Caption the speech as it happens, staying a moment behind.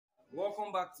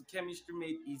Welcome back to Chemistry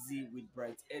Made Easy with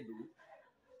Bright Edu.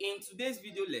 In today's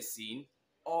video lesson,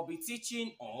 I'll be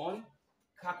teaching on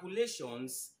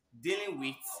calculations dealing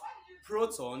with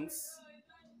protons,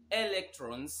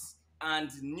 electrons, and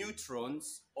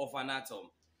neutrons of an atom.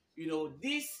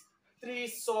 These three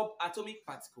subatomic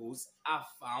particles are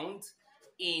found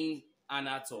in an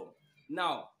atom.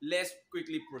 Now, let's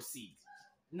quickly proceed.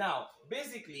 Now,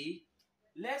 basically,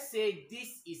 let's say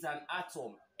this is an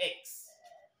atom X.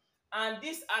 And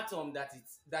this atom that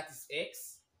is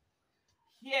X,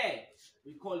 here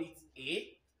we call it A,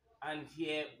 and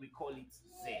here we call it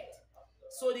Z.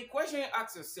 So the question you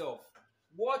ask yourself,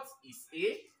 what is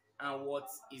A and what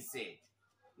is Z?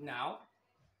 Now,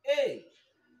 A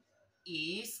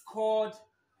is called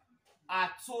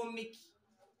atomic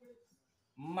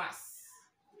mass.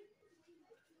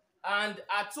 And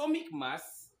atomic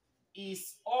mass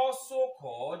is also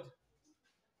called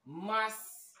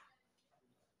mass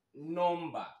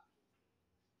number.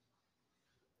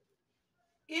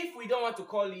 If we don't want to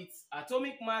call it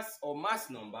atomic mass or mass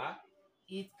number,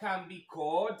 it can be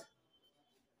called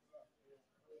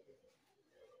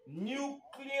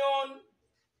nucleon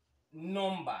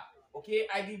number. Okay,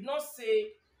 I did not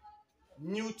say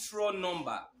neutron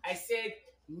number. I said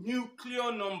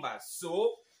nucleon number.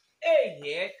 So A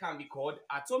here can be called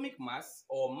atomic mass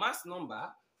or mass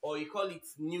number, or you call it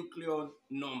nucleon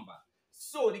number.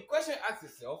 So the question asks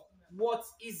yourself, what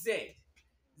is Z?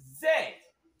 Z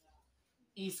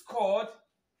is called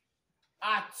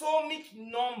atomic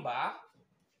number,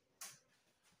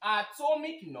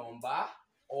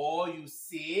 or you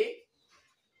say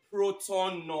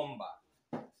proton number.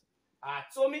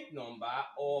 Atomic number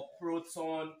or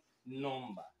proton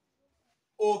number.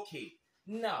 Okay,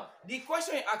 now the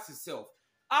question you ask yourself,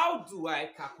 how do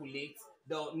I calculate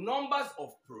the numbers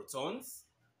of protons,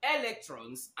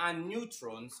 electrons, and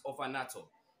neutrons of an atom?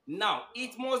 Now,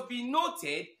 it must be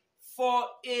noted, for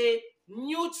a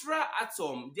neutral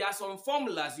atom, there are some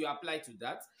formulas you apply to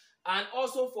that, and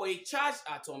also for a charged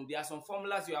atom, there are some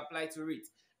formulas you apply to it.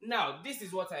 Now, this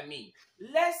is what I mean.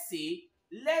 Let's say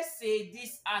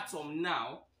this atom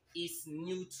now is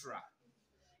neutral.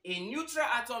 A neutral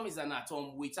atom is an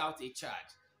atom without a charge.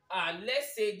 And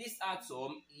let's say this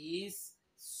atom is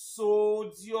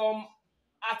sodium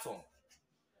atom.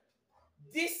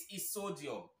 This is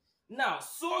sodium. Now,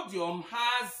 sodium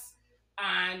has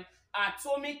an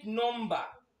atomic number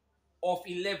of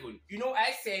 11.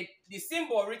 I said the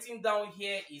symbol written down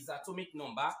here is atomic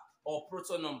number or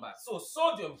proton number. So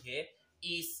sodium here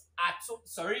is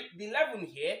the 11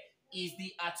 here is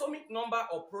the atomic number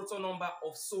or proton number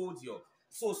of sodium.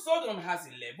 So sodium has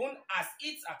 11 as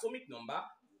its atomic number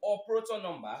or proton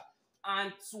number,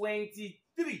 and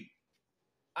 23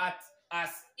 as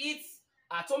its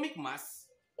atomic mass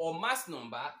or mass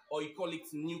number, or you call it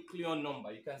nucleon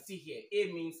number. You can see here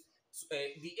A means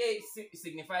the A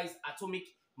signifies atomic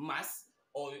mass,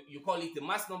 or you call it the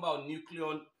mass number or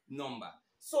nucleon number.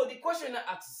 So the question now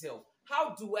asks itself,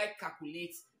 how do I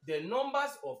calculate the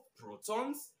numbers of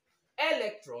protons,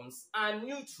 electrons, and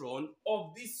neutrons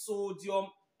of this sodium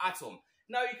atom?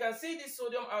 Now you can see this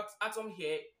sodium atom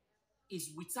here is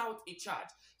without a charge.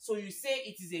 So you say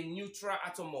it is a neutral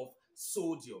atom of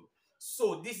sodium.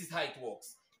 So this is how it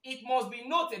works. It must be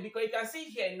noted, because you can see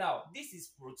here now, this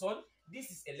is proton, this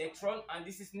is electron, and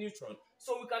this is neutron.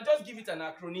 So we can just give it an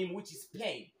acronym, which is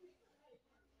PEN.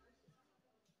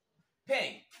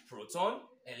 PEN, proton,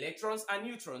 electrons, and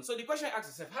neutrons. So the question asks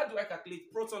itself, how do I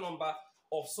calculate proton number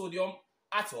of sodium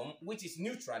atom, which is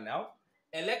neutral now,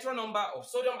 electron number of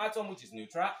sodium atom, which is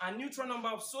neutral, and neutron number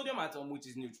of sodium atom, which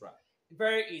is neutral?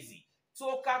 Very easy.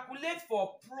 To calculate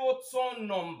for proton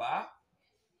number,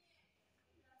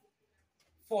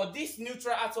 for this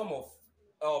neutral atom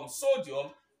of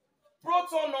sodium,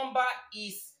 proton number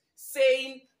is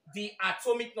saying the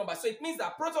atomic number. So it means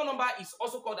that proton number is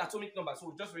also called atomic number.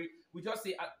 So we just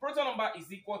say proton number is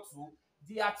equal to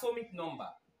the atomic number.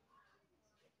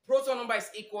 Proton number is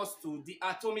equal to the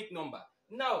atomic number.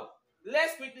 Now,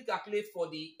 let's quickly calculate for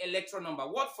the electron number.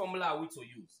 What formula are we to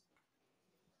use?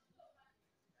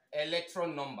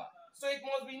 Electron number. So it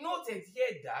must be noted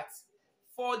here that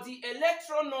for the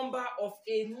electron number of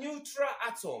a neutral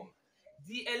atom,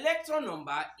 the electron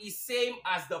number is same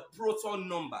as the proton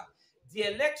number.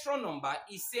 The electron number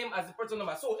is same as the proton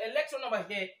number. So electron number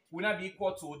here will not be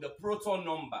equal to the proton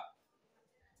number.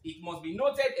 It must be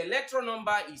noted, electron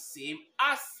number is same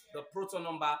as the proton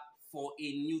number for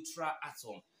a neutral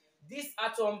atom. This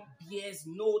atom bears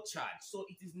no charge, so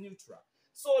it is neutral.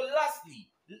 So lastly,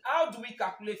 how do we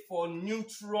calculate for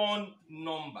neutron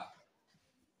number?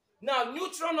 Now,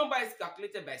 neutron number is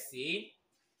calculated by saying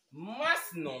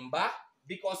mass number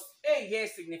because A here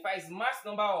signifies mass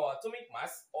number or atomic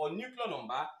mass or nuclear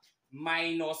number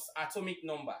minus atomic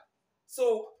number.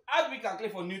 So how do we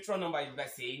calculate for neutron number? Is by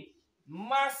saying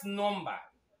mass number.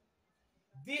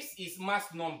 This is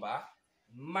mass number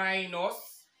minus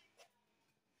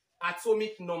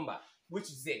atomic number, which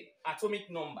is Z, atomic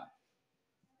number.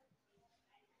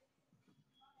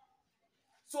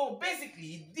 So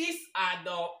basically, these are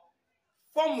the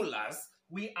formulas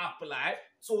we apply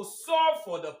to solve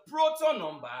for the proton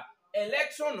number,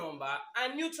 electron number,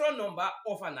 and neutron number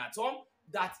of an atom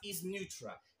that is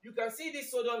neutral. You can see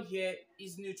this sodium here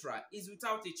is neutral, is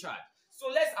without a charge. So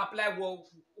let's apply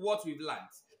what we've learned.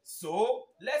 So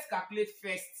let's calculate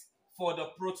first for the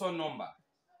proton number.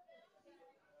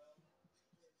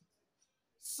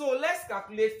 So let's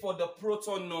calculate for the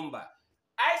proton number.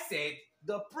 I said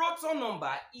the proton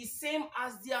number is same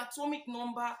as the atomic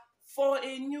number for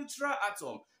a neutral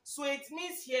atom. So it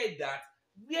means here that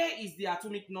where is the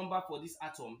atomic number for this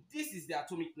atom? This is the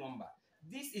atomic number.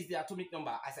 This is the atomic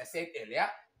number, as I said earlier,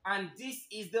 and this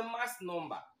is the mass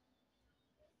number.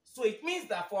 So it means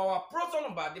that for our proton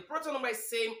number, the proton number is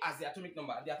same as the atomic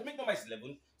number. The atomic number is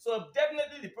 11, so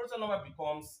definitely the proton number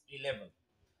becomes 11.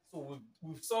 So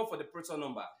we've solved for the proton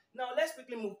number. Now let's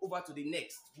quickly move over to the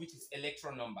next, which is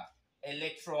electron number.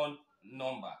 Electron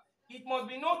number. It must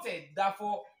be noted that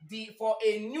for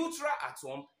a neutral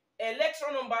atom,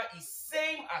 electron number is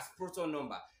same as proton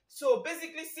number. So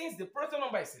basically, since the proton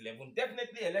number is 11,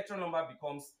 definitely electron number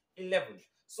becomes 11.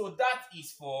 So that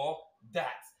is for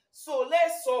that. So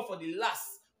let's solve for the last,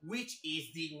 which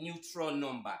is the neutron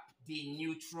number. The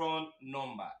neutron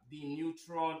number. The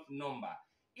neutron number.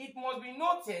 It must be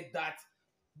noted that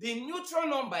the neutron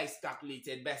number is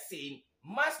calculated by saying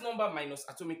mass number minus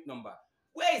atomic number.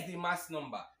 Where is the mass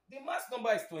number? The mass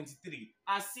number is 23,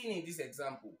 as seen in this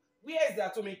example. Where is the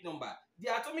atomic number?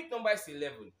 The atomic number is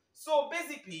 11. So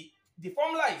basically, the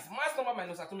formula is mass number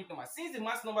minus atomic number. Since the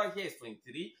mass number here is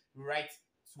 23, we write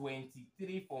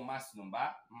 23 for mass number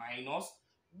minus,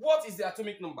 what is the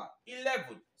atomic number?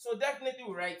 11. So definitely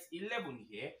we write 11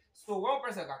 here. So one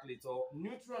press a calculator,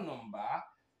 neutron number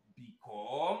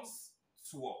becomes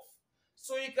 12.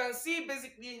 So you can see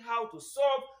basically how to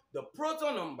solve the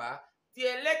proton number, the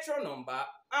electron number,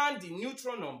 and the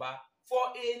neutron number for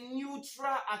a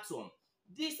neutral atom.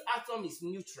 This atom is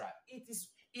neutral.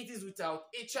 It is without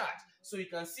a charge. So you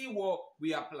can see what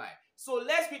we apply. So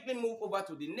let's quickly move over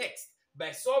to the next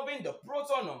by solving the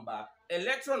proton number,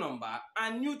 electron number,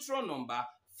 and neutron number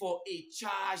for a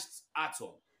charged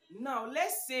atom. Now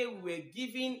let's say we're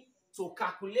given to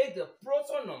calculate the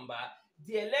proton number,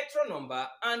 the electron number,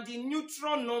 and the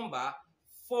neutron number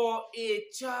for a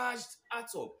charged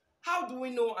atom. How do we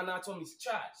know an atom is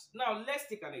charged? Now let's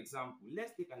take an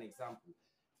example.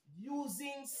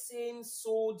 Using same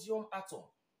sodium atom.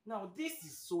 Now this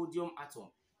is sodium atom,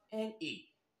 Na.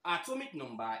 Atomic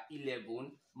number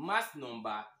 11, mass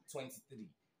number 23.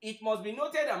 It must be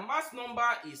noted that mass number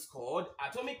is called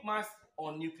atomic mass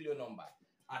or nuclear number.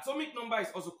 Atomic number is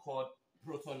also called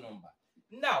proton number.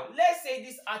 Now, let's say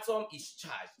this atom is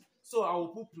charged. So I will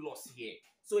put plus here.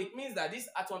 So it means that this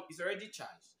atom is already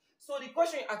charged. So the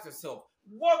question you ask yourself,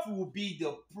 what will be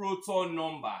the proton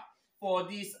number for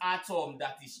this atom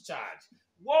that is charged?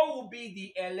 What will be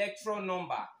the electron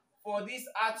number for this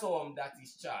atom that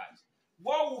is charged?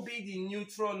 What will be the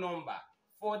neutron number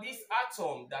for this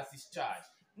atom that is charged?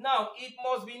 Now, it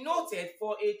must be noted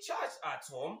for a charged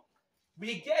atom,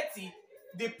 we get it,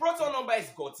 the proton number is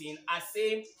gotten as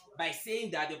same by saying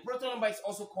that the proton number is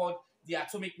also called the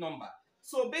atomic number.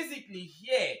 So basically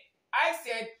here, I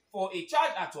said for a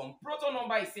charged atom, proton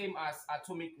number is same as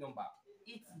atomic number.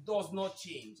 It does not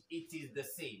change. It is the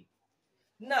same.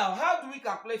 Now, how do we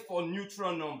calculate for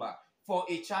neutron number for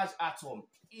a charged atom?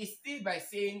 It's still by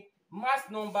saying mass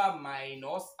number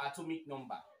minus atomic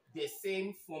number. The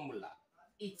same formula.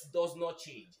 It does not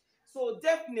change. So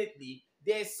definitely,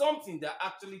 there's something that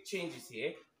actually changes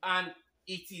here, and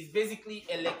it is basically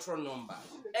electron number.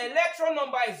 Electron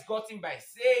number is gotten by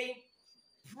saying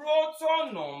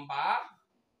proton number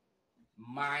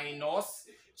minus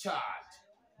charge.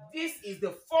 This is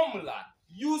the formula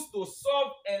used to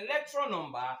solve electron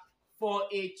number for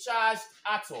a charged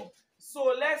atom.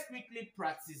 So let's quickly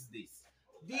practice this.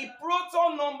 The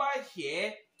proton number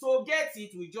here, to get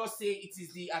it, we just say it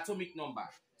is the atomic number.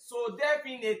 So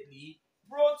definitely,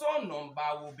 proton number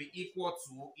will be equal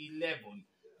to 11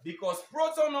 because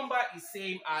proton number is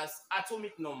same as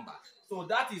atomic number. So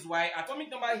that is why atomic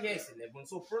number here is 11.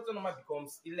 So proton number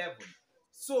becomes 11.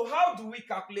 So how do we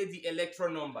calculate the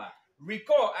electron number?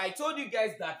 Recall, I told you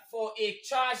guys that for a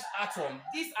charged atom,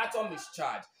 this atom is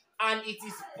charged and it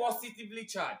is positively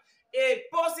charged. A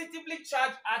positively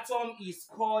charged atom is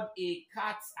called a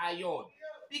cation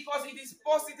because it is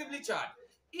positively charged.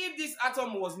 If this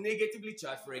atom was negatively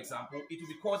charged, for example, it would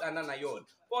be called an anion.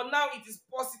 But now it is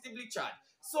positively charged.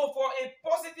 So for a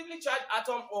positively charged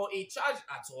atom or a charged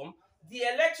atom, the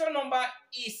electron number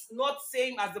is not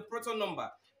same as the proton number.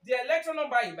 The electron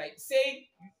number is by saying,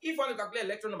 if you want to calculate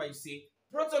electron number, you say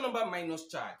proton number minus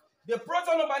charge. The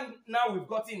proton number now we've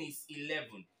gotten is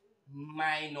 11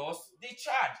 minus the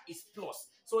charge is plus.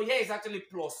 So here is actually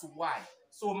plus 1.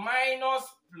 So minus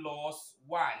plus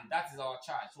 1, that is our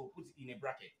charge. So we'll put it in a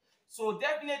bracket. So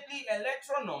definitely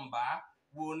electron number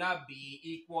will now be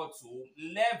equal to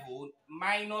 11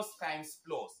 minus times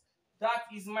plus. That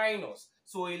is minus.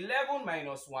 So 11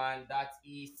 minus 1, that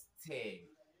is 10.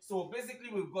 So basically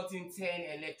we've gotten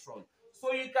 10 electrons.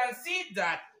 So you can see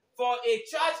that for a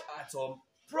charged atom,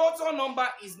 proton number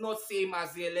is not same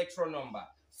as the electron number.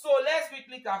 So let's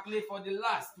quickly calculate for the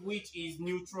last, which is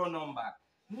neutron number.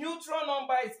 Neutron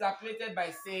number is calculated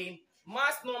by saying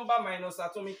mass number minus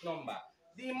atomic number.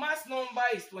 The mass number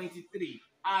is 23,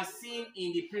 as seen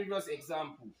in the previous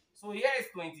example. So here is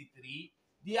 23.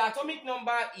 The atomic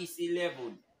number is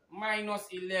 11 minus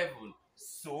 11.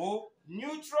 So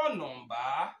neutron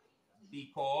number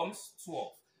becomes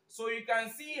 12. So you can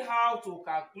see how to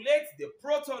calculate the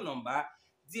proton number,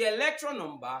 the electron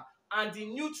number, and the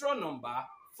neutron number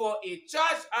for a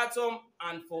charged atom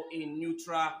and for a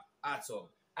neutral atom.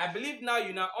 I believe now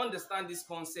you now understand this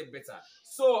concept better.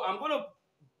 So I'm going to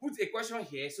put a question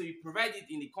here, so you provide it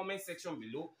in the comment section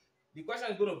below. The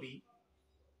question is going to be,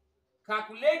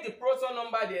 calculate the proton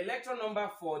number, the electron number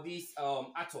for this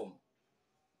atom.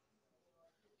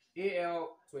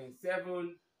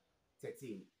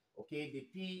 Al2713. Okay, the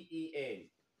PEN.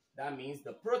 That means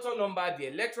the proton number, the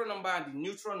electron number, and the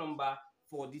neutron number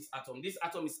for this atom. This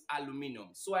atom is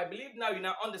aluminum. So I believe now you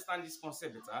now understand this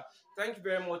concept better. Thank you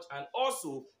very much, and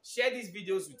also share these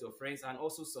videos with your friends and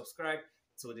also subscribe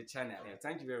to the channel. Yeah,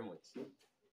 thank you very much.